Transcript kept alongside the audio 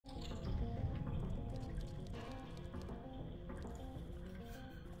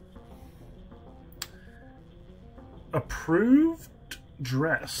Approved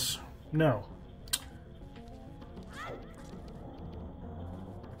dress. No.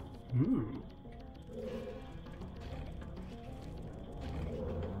 Ooh.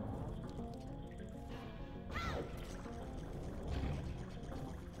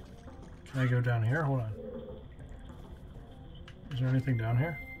 Can I go down here? Hold on. Is there anything down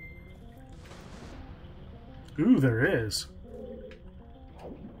here? Ooh, there is.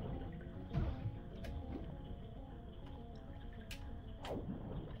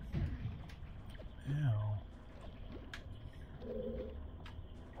 Ew.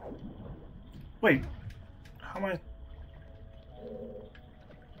 Wait. How am I...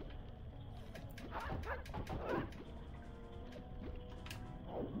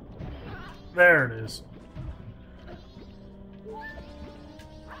 There it is.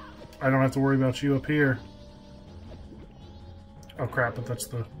 I don't have to worry about you up here. Oh crap, but that's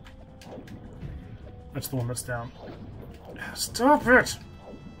the one that's down. Stop it!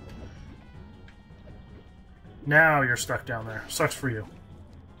 Now you're stuck down there. Sucks for you.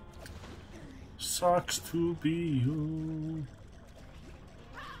 Sucks to be you.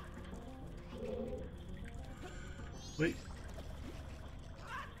 Wait.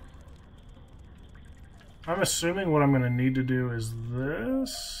 I'm assuming what I'm going to need to do is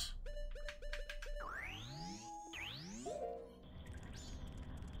this.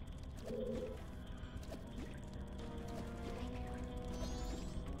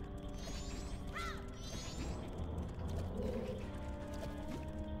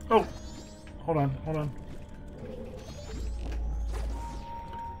 Oh! Hold on, hold on.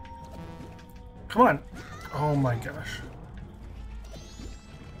 Come on! Oh my gosh.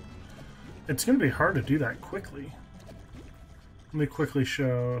 It's going to be hard to do that quickly. Let me quickly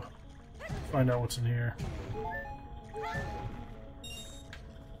find out what's in here.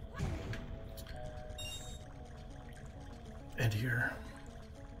 And here.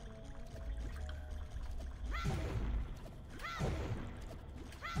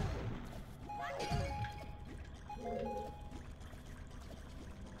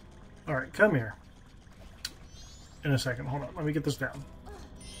 Alright, come here. In a second, hold on, let me get this down.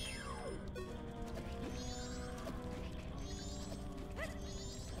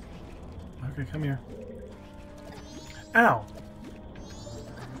 Okay, come here. Ow!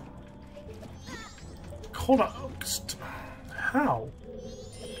 Hold on. How?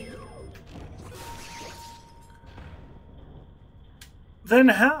 Then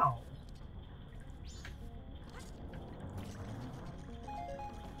how?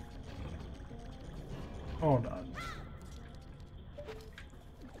 Hold on.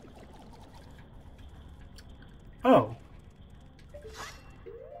 Oh.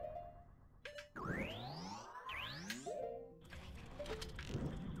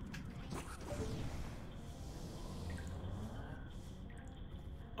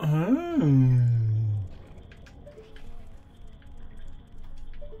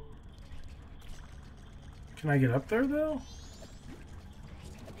 Can I get up there, though?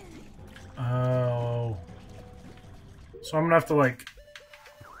 Oh. So I'm gonna have to, like...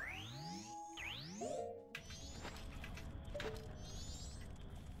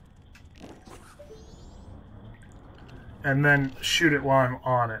 and then shoot it while I'm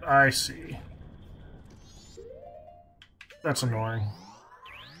on it. I see. That's annoying.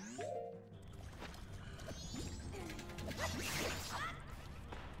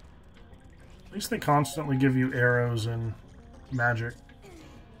 At least they constantly give you arrows and magic.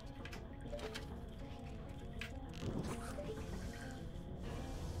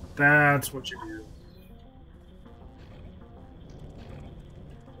 That's what you do.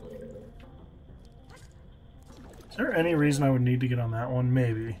 Is there any reason I would need to get on that one?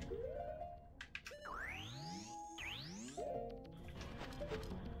 Maybe.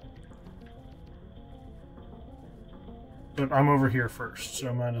 But I'm over here first, so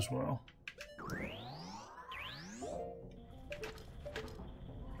I might as well.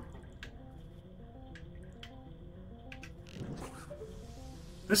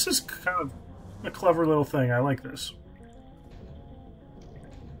 This is kind of a clever little thing. I like this.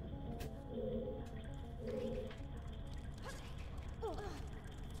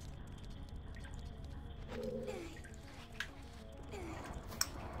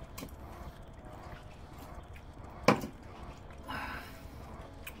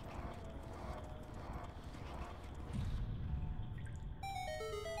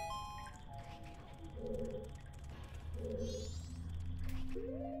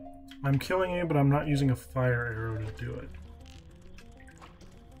 I'm killing you, but I'm not using a fire arrow to do it.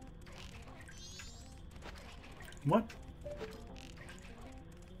 What?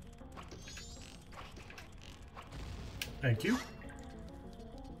 Thank you.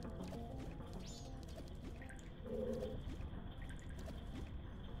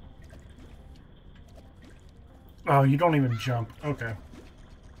 Oh, you don't even jump. Okay.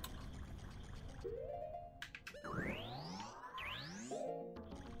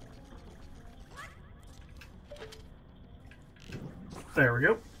 There we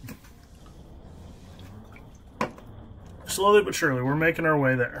go. Slowly but surely, we're making our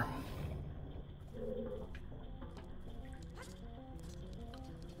way there.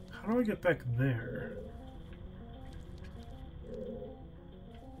 How do I get back there?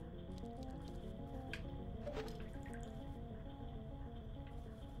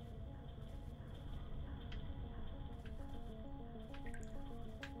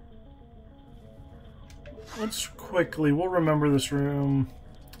 Let's quickly, we'll remember this room.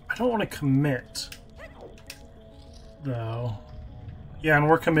 I don't want to commit, though. Yeah, and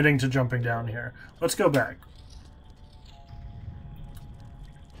we're committing to jumping down here. Let's go back.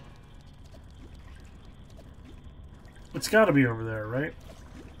 It's got to be over there, right?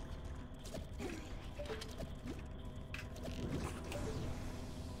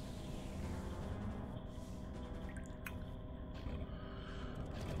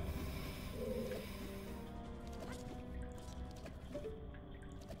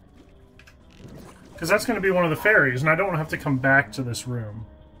 Because that's going to be one of the fairies, and I don't want to have to come back to this room.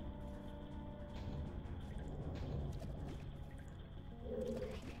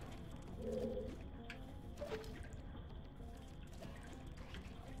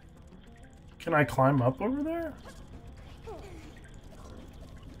 Can I climb up over there?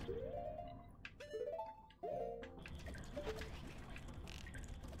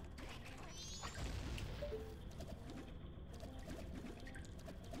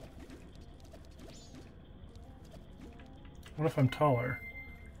 What if I'm taller?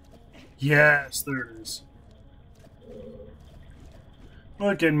 Yes, there it is.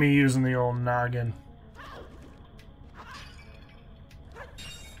 Look at me using the old noggin.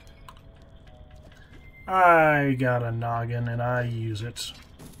 I got a noggin and I use it.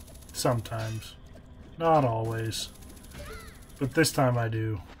 Sometimes. Not always. But this time I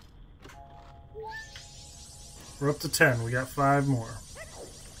do. We're up to 10. We got 5 more.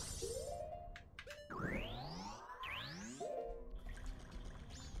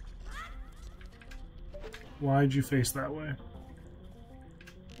 Why'd you face that way?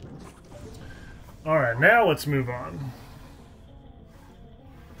 Alright, now let's move on.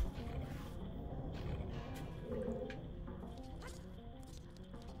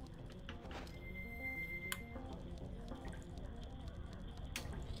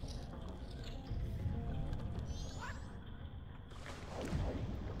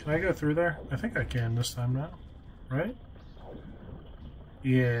 Can I go through there? I think I can this time now. Right?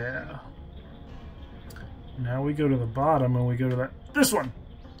 Yeah. Now we go to the bottom and we go to this one!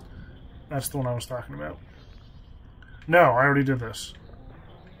 That's the one I was talking about. No, I already did this.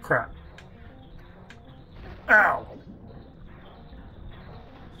 Crap. Ow!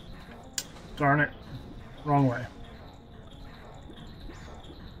 Darn it. Wrong way.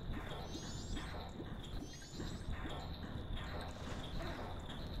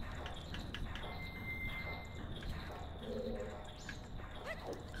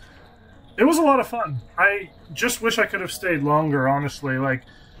 It was a lot of fun. I just wish I could have stayed longer, honestly. Like,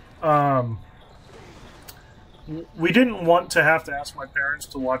 we didn't want to have to ask my parents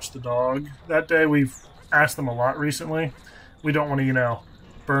to watch the dog that day. We've asked them a lot recently. We don't want to, you know,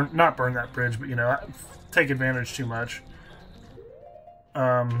 not burn that bridge, but, you know, take advantage too much.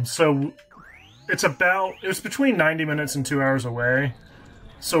 So it was between 90 minutes and 2 hours away.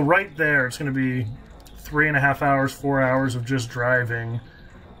 So right there, it's going to be 3.5 hours, 4 hours of just driving.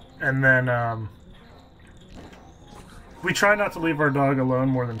 And then, we try not to leave our dog alone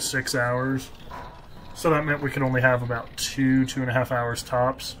more than 6 hours. So that meant we could only have about 2.5 hours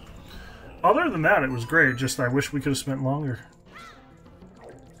tops. Other than that, it was great. Just I wish we could have spent longer.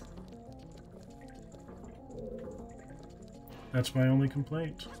 That's my only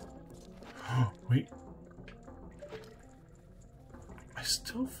complaint. Wait. I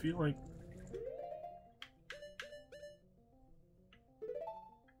still feel like...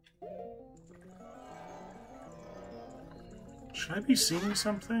 Should I be seeing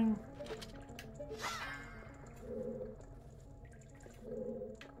something?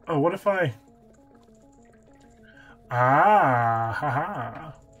 Oh, what if I... Ah,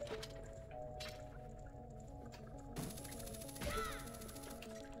 haha.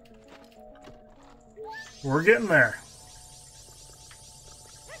 We're getting there.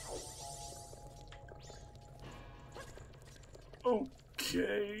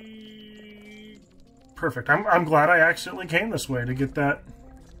 Okay. Perfect. I'm glad I accidentally came this way to get that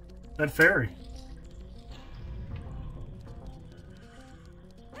fairy.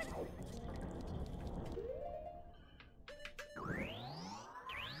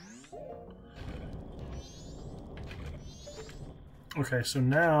 Okay, so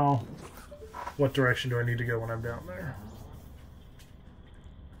now, what direction do I need to go when I'm down there?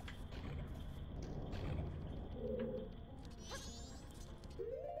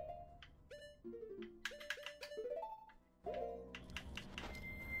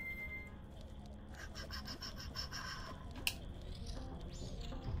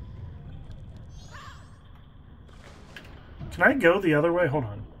 Can I go the other way? Hold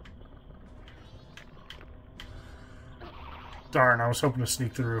on. Darn, I was hoping to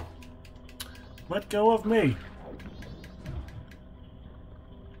sneak through. Let go of me.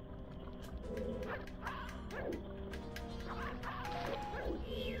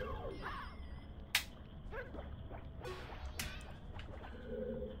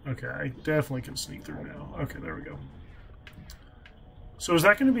 Okay, I definitely can sneak through now. Okay, there we go. So is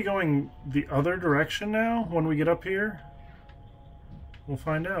that going to be going the other direction now when we get up here? We'll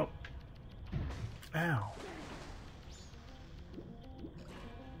find out. Ow.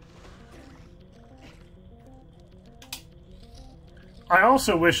 I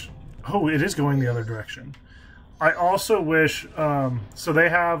also wish... Oh, it is going the other direction. I also wish... so they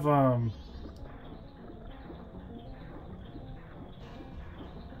have...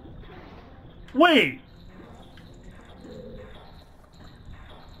 Wait!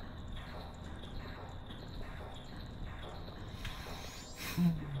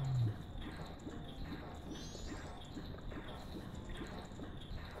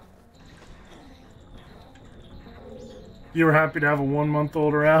 You were happy to have a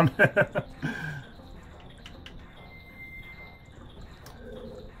 1-month-old around? That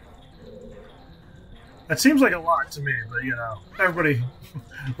seems like a lot to me, but you know, everybody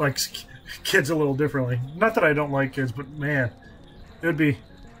likes kids a little differently. Not that I don't like kids, but man, it would be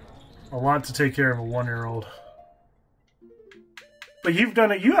a lot to take care of a 1-year-old. But you've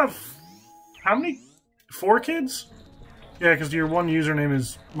done it. You have how many? 4 kids? Yeah, because your one username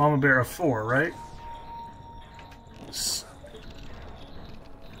is Mama Bear of 4, right?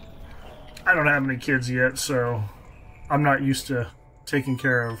 I don't have any kids yet, so I'm not used to taking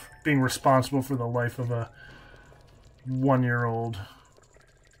care of being responsible for the life of a 1-year-old.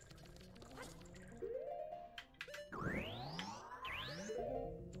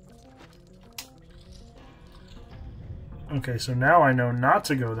 Okay, so now I know not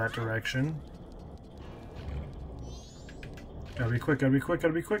to go that direction. Gotta be quick, gotta be quick,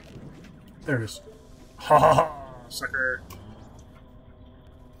 gotta be quick. There it is. Ha ha ha, sucker.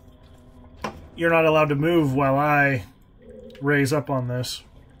 You're not allowed to move while I raise up on this.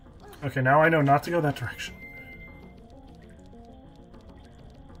 Okay, now I know not to go that direction.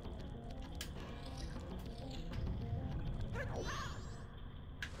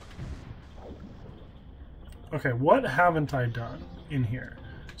 Okay, what haven't I done in here?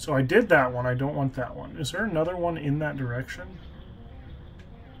 So I did that one, I don't want that one. Is there another one in that direction?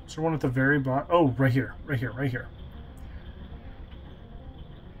 Is there one at the very bottom? Oh, right here, right here, right here.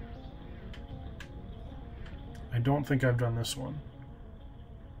 I don't think I've done this one.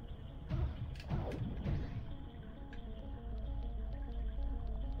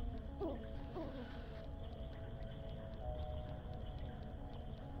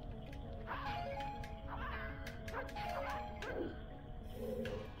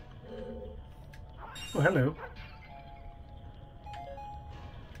 Oh, hello.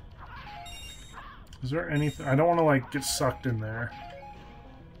 Is there anything? I don't want to, like, get sucked in there.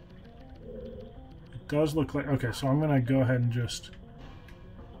 It does look like... Okay, so I'm going to go ahead and just...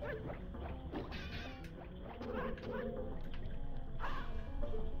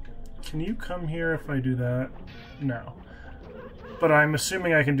 Can you come here if I do that? No. But I'm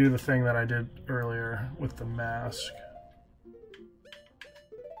assuming I can do the thing that I did earlier with the mask.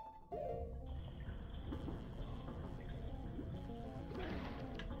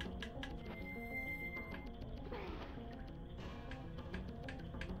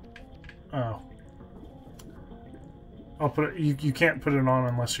 Oh. I'll put it... You can't put it on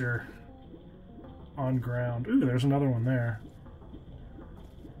unless you're on ground. Ooh, there's another one there.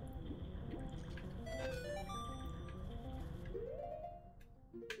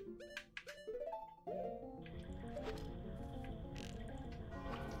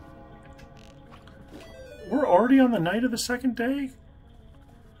 We're already on the night of the second day?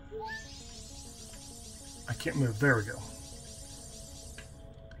 I can't move. There we go.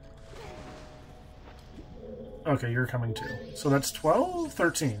 Okay, you're coming too. So that's 12?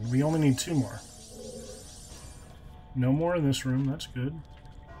 13. We only need 2 more. No more in this room. That's good.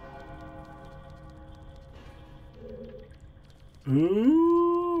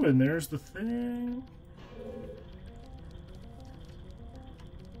 Ooh, and there's the thing.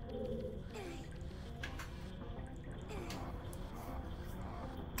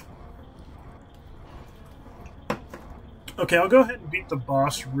 Okay, I'll go ahead and beat the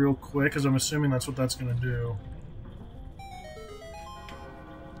boss real quick, because I'm assuming that's what that's going to do.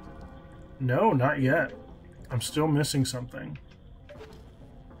 No, not yet. I'm still missing something.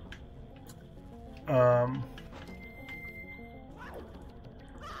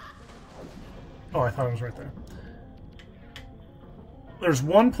 Oh, I thought it was right there. There's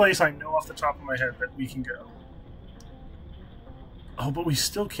one place I know off the top of my head that we can go. Oh, but we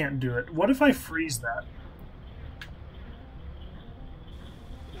still can't do it. What if I freeze that?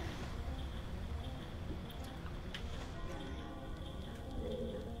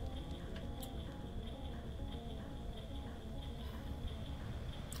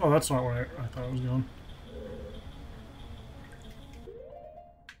 Oh, that's not where I thought it was going.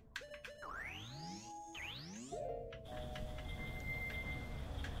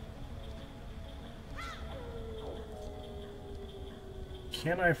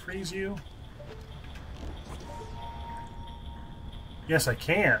 Can I freeze you? Yes, I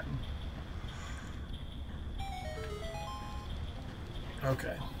can.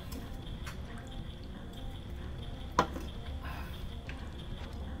 Okay.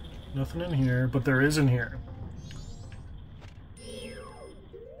 Nothing in here, but there is in here.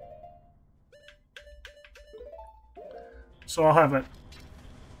 So I'll have it.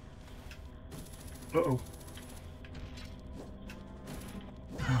 Uh-oh.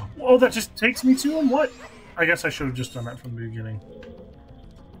 Oh, that just takes me to him? What? I guess I should have just done that from the beginning.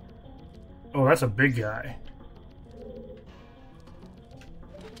 Oh, that's a big guy.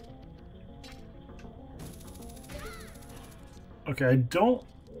 Okay, I don't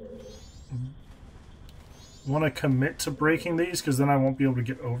want to commit to breaking these because then I won't be able to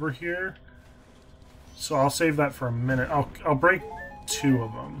get over here. So I'll save that for a minute. I'll break 2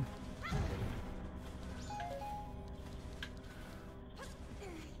 of them.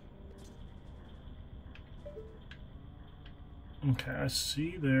 Okay, I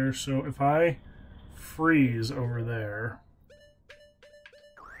see there. So if I freeze over there.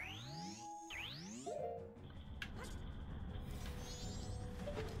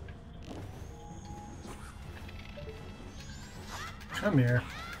 Come here.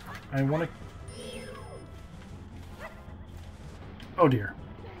 I want to... Oh dear.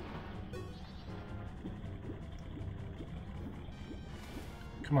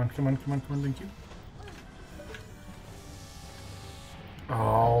 Come on, come on, come on, come on, thank you.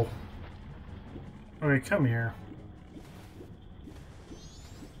 Oh. Okay, come here.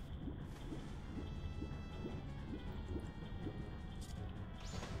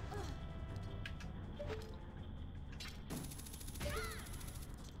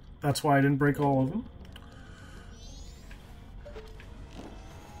 That's why I didn't break all of them.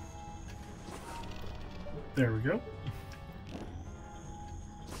 There we go.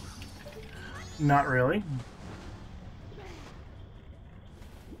 Not really.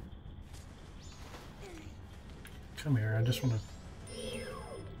 Come here, I just want to...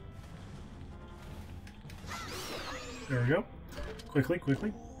 There we go. Quickly,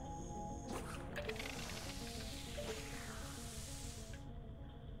 quickly.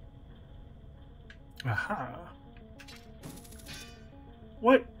 Aha.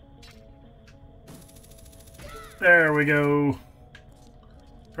 What? There we go.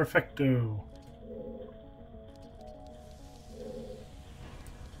 Perfecto.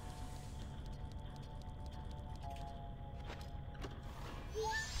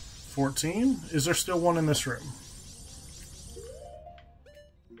 $14. Is there still one in this room?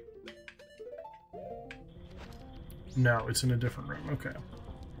 No, it's in a different room. Okay.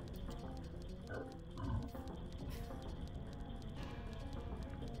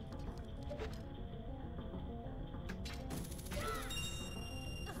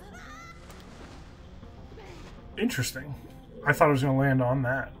 Interesting. I thought I was going to land on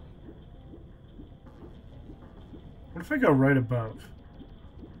that. What if I go right above?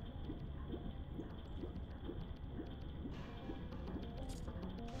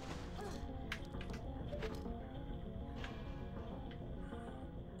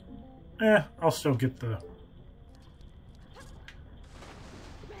 I'll still get the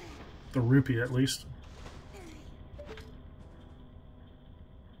rupee at least.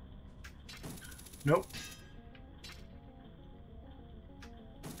 Nope.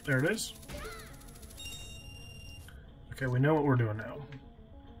 There it is. Okay, we know what we're doing now.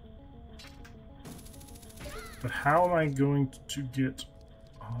 But how am I going to get...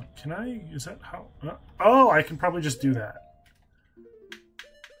 can I... Is that how... oh, I can probably just do that.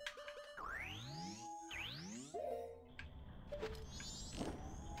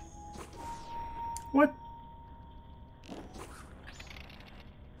 What?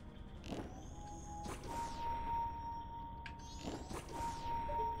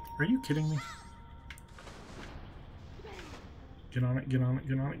 Are you kidding me? Get on it, get on it,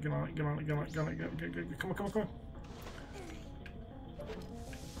 get on it, get on it, get on it, get on it, get on it, get on, come on, come on, come on.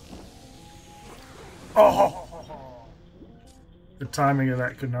 Oh! The timing of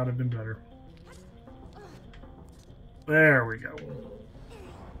that could not have been better. There we go.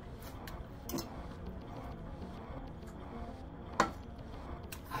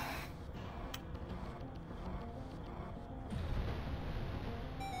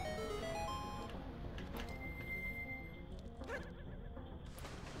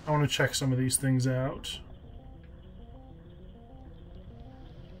 I want to check some of these things out.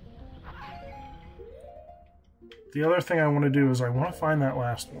 The other thing I want to do is I want to find that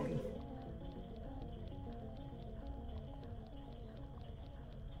last one.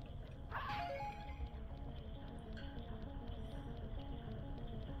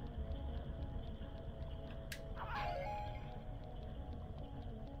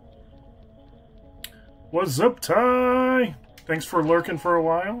 What's up, Ty? Thanks for lurking for a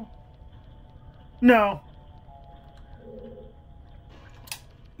while. No.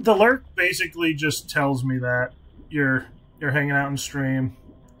 The lurk basically just tells me that you're hanging out in stream.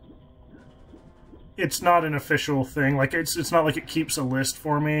 It's not an official thing. Like it's not like it keeps a list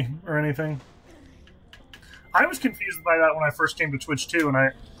for me or anything. I was confused by that when I first came to Twitch too, and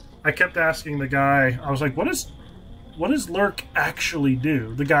I kept asking the guy. I was like, what does lurk actually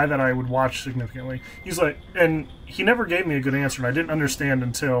do? The guy that I would watch significantly. He's like, and he never gave me a good answer, and I didn't understand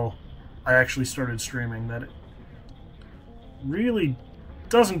until I actually started streaming that it really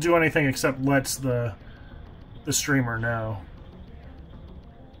doesn't do anything except lets the streamer know.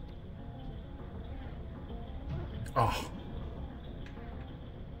 Oh.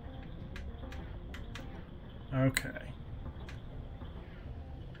 Okay.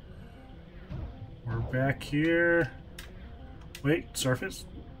 We're back here. Wait, surface?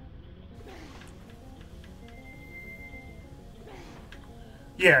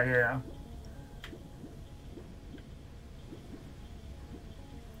 Yeah.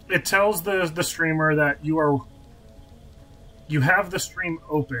 It tells the streamer that you have the stream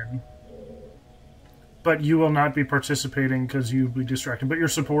open, but you will not be participating because you'll be distracted, but you're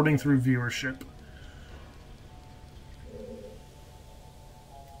supporting through viewership.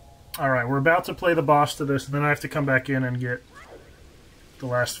 Alright, we're about to play the boss to this, and then I have to come back in and get the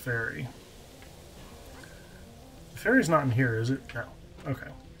last fairy. The fairy's not in here, is it? No. Okay.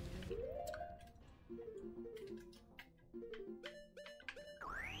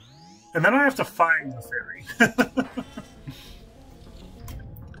 And then I have to find the fairy.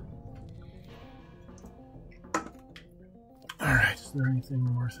 Alright, is there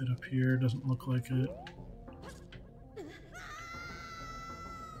anything worth it up here? Doesn't look like it.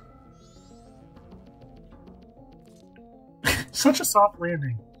 Such a soft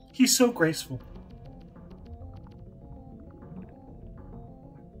landing. He's so graceful.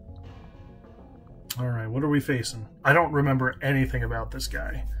 Alright, what are we facing? I don't remember anything about this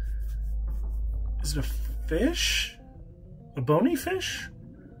guy. Is it a fish? A bony fish?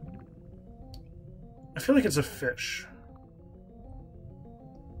 I feel like it's a fish.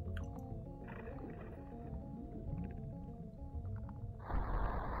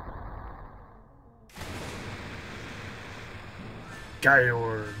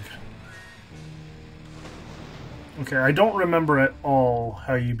 Gyorg. Okay, I don't remember at all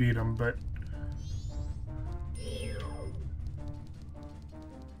how you beat him, but...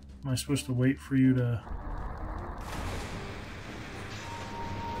 Am I supposed to wait for you to...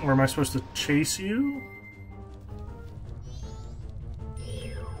 Or am I supposed to chase you?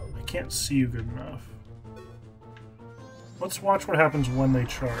 I can't see you good enough. Let's watch what happens when they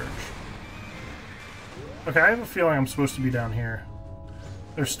charge. Okay, I have a feeling I'm supposed to be down here.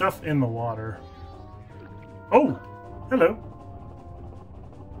 There's stuff in the water. Oh! Hello.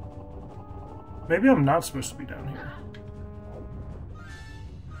 Maybe I'm not supposed to be down here.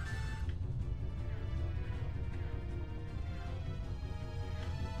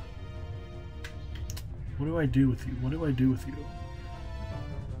 What do I do with you? What do I do with you?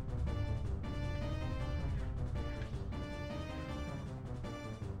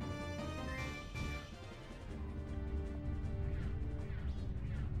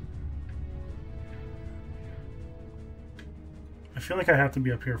 I feel like I have to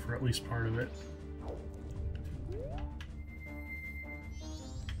be up here for at least part of it.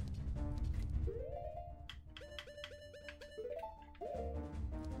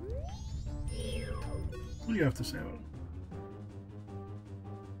 What do you have to say about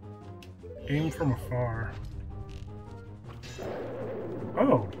it? Aim from afar.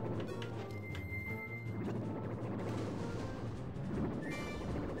 Oh.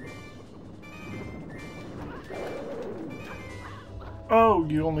 Oh,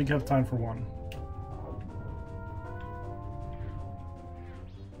 you only have time for one.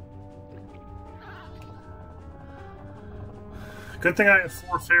 Good thing I have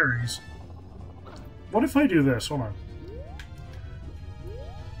 4 fairies. What if I do this? Hold on.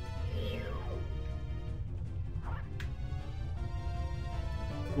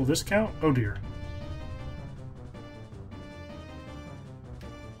 Will this count? Oh dear.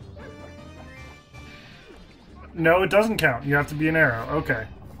 No, it doesn't count. You have to be an arrow. Okay.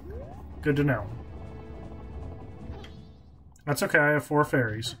 Good to know. That's okay. I have 4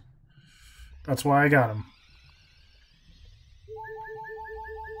 fairies. That's why I got them.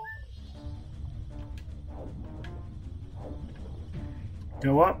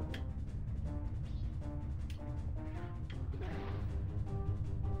 Go up.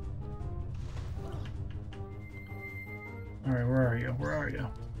 Alright, where are you? Where are you?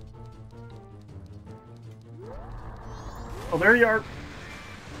 Oh, there you are.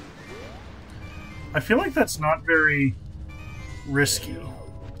 I feel like that's not very risky.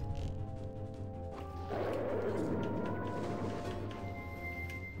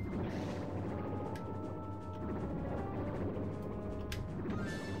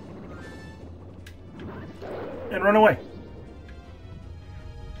 And run away.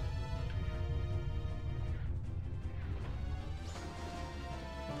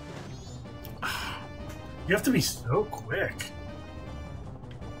 You have to be so quick.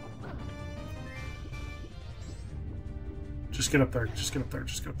 Just get up there. Just get up there.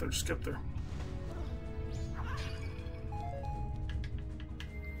 Just get up there. Just get up there.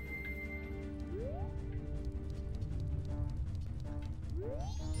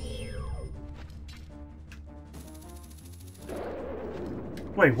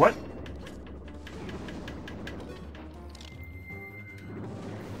 Wait, what?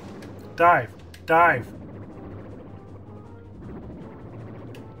 Dive. Dive.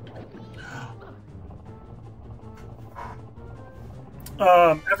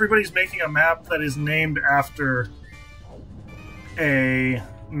 Everybody's making a map that is named after a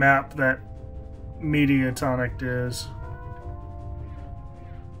map that Mediatonic is.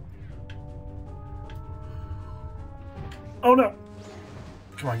 Oh no!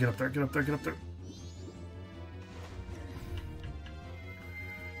 Come on, get up there, get up there, get up there.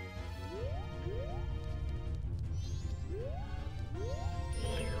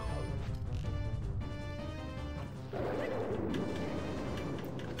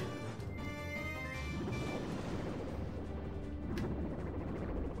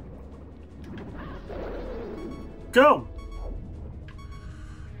 Go!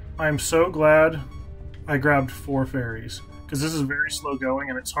 I'm so glad I grabbed 4 fairies, because this is very slow going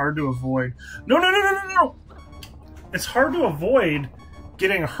and it's hard to avoid. No, no, no, no, no, no! It's hard to avoid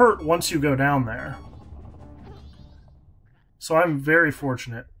getting hurt once you go down there. So I'm very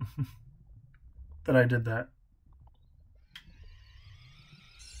fortunate that I did that.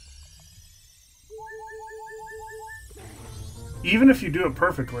 Even if you do it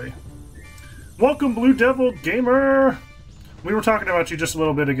perfectly. Welcome, Blue Devil Gamer! We were talking about you just a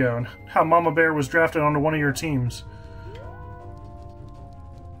little bit ago, and how Mama Bear was drafted onto one of your teams.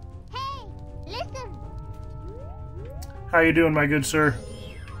 Hey, listen! How you doing, my good sir?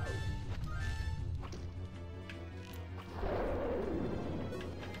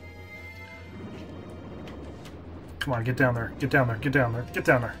 Come on, get down there. Get down there. Get down there. Get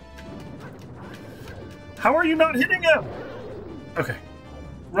down there. How are you not hitting him? Okay.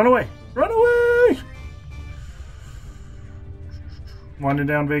 Run away. Run away! Winding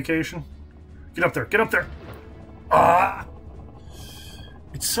down vacation. Get up there. Get up there. Ah!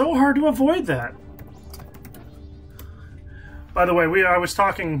 It's so hard to avoid that. By the way, I was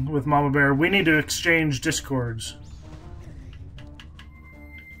talking with Mama Bear. We need to exchange Discords.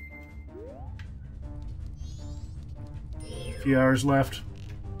 A few hours left.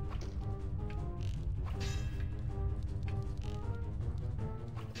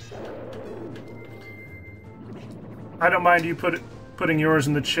 I don't mind you putting yours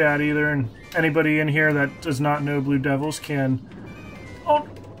in the chat either, and anybody in here that does not know Blue Devils can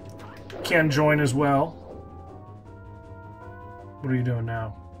join as well. What are you doing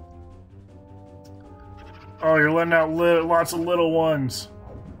now? Oh, you're letting out lots of little ones.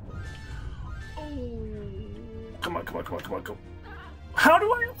 Come on, come on, come on, come on, come on. How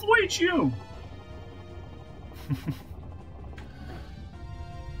do I avoid you?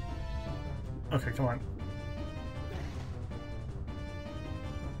 Okay, come on.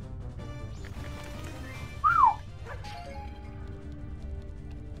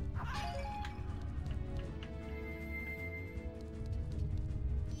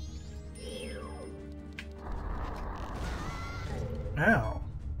 Ow.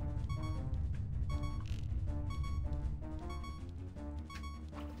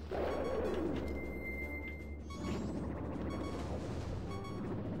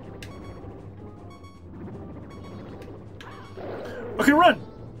 Okay, run!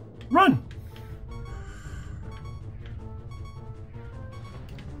 Run!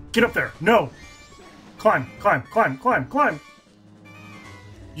 Get up there! No! Climb, climb, climb, climb, climb!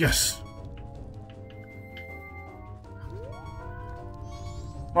 Yes!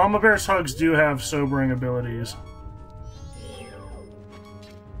 Mama Bear's hugs do have sobering abilities.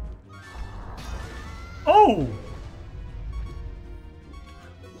 Oh!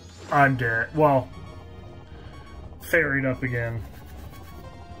 I'm dead. Well, ferried up again.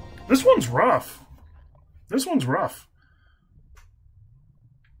 This one's rough. This one's rough.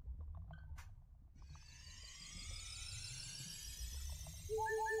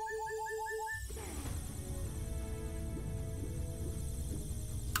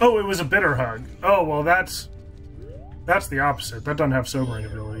 Oh, it was a bitter hug. Oh, well, that's the opposite. That doesn't have sobering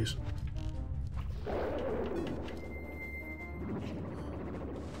abilities.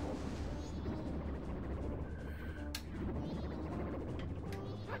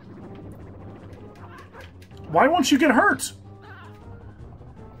 Why won't you get hurt?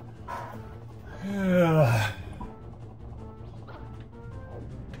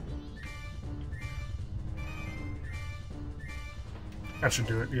 That should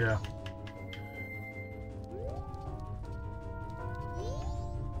do it, yeah.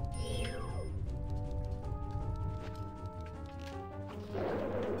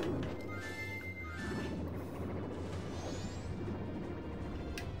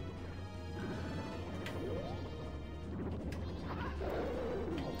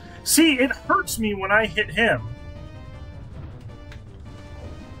 See, it hurts me when I hit him.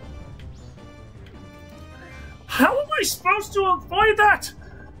 How am I supposed to avoid that?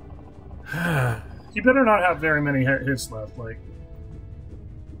 You better not have very many hits left, like...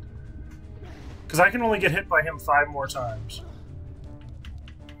 Because I can only get hit by him 5 more times.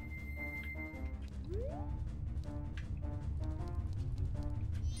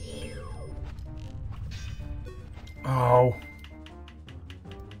 Oh...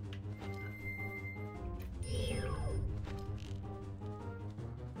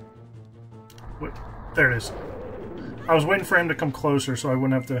 Wait, there it is. I was waiting for him to come closer so I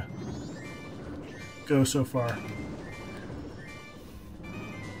wouldn't have to go so far.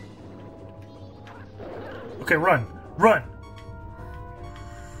 Okay, run! Run!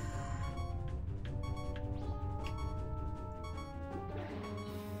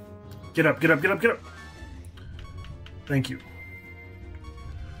 Get up, get up, get up, get up! Thank you.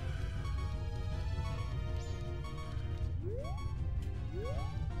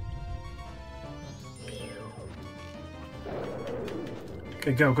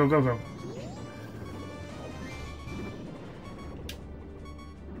 Okay, go, go, go, go.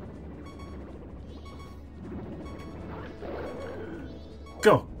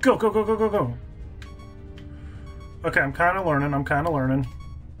 Go, go, go, go, go, go, go. Okay, I'm kind of learning, I'm kind of learning.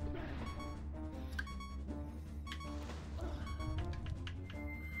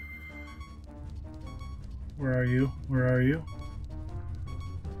 Where are you? Where are you?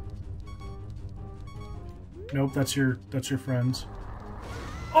 Nope, that's your friends.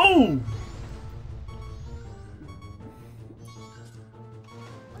 Oh!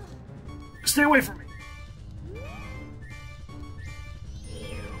 Stay away from me!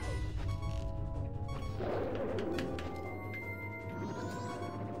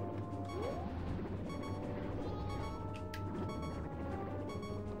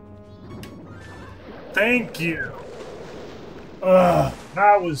 Thank you!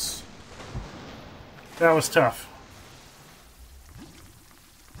 That was tough.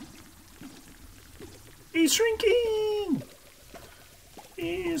 He's shrinking!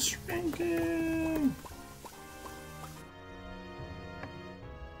 He's shrinking!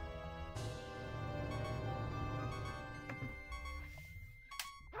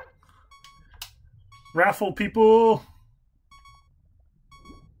 Raffle people!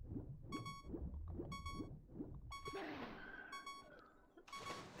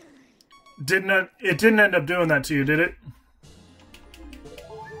 It didn't end up doing that to you, did it?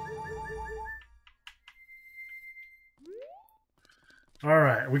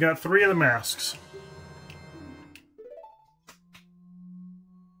 Alright, we got 3 of the masks.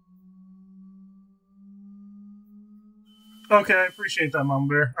 Okay, I appreciate that, Mama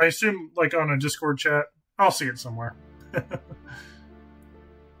Bear. I assume, like, on a Discord chat. I'll see it somewhere.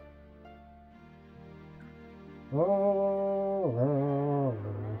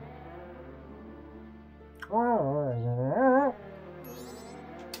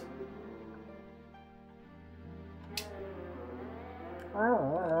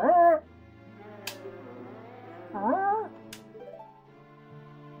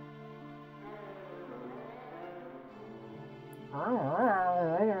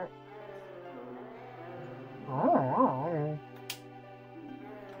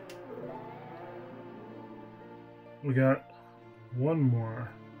 We got one more.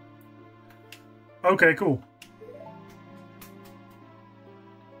 Okay, cool.